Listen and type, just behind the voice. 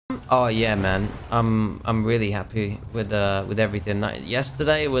Oh yeah, man. I'm really happy with everything.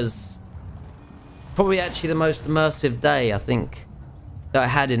 Yesterday was probably actually the most immersive day I think that I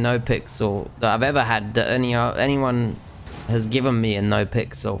had in NoPixel that I've ever had, that anyone has given me in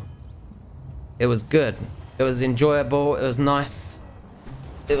NoPixel. It was good. It was enjoyable. It was nice.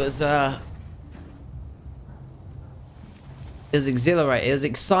 It was exhilarating. It was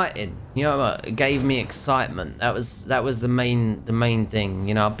exciting. You know what? It gave me excitement. That was the main thing.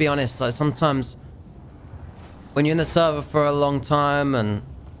 You know, I'll be honest. Like sometimes when you're in the server for a long time, and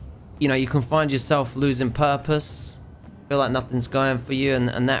you know, you can find yourself losing purpose. Feel like nothing's going for you,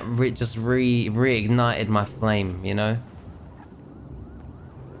 and that just reignited my flame. You know,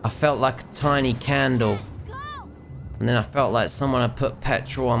 I felt like a tiny candle, and then I felt like someone had put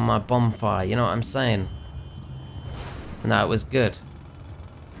petrol on my bonfire. You know what I'm saying? No, it was good.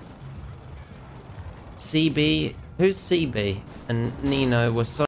 CB, who's CB? And Nino was so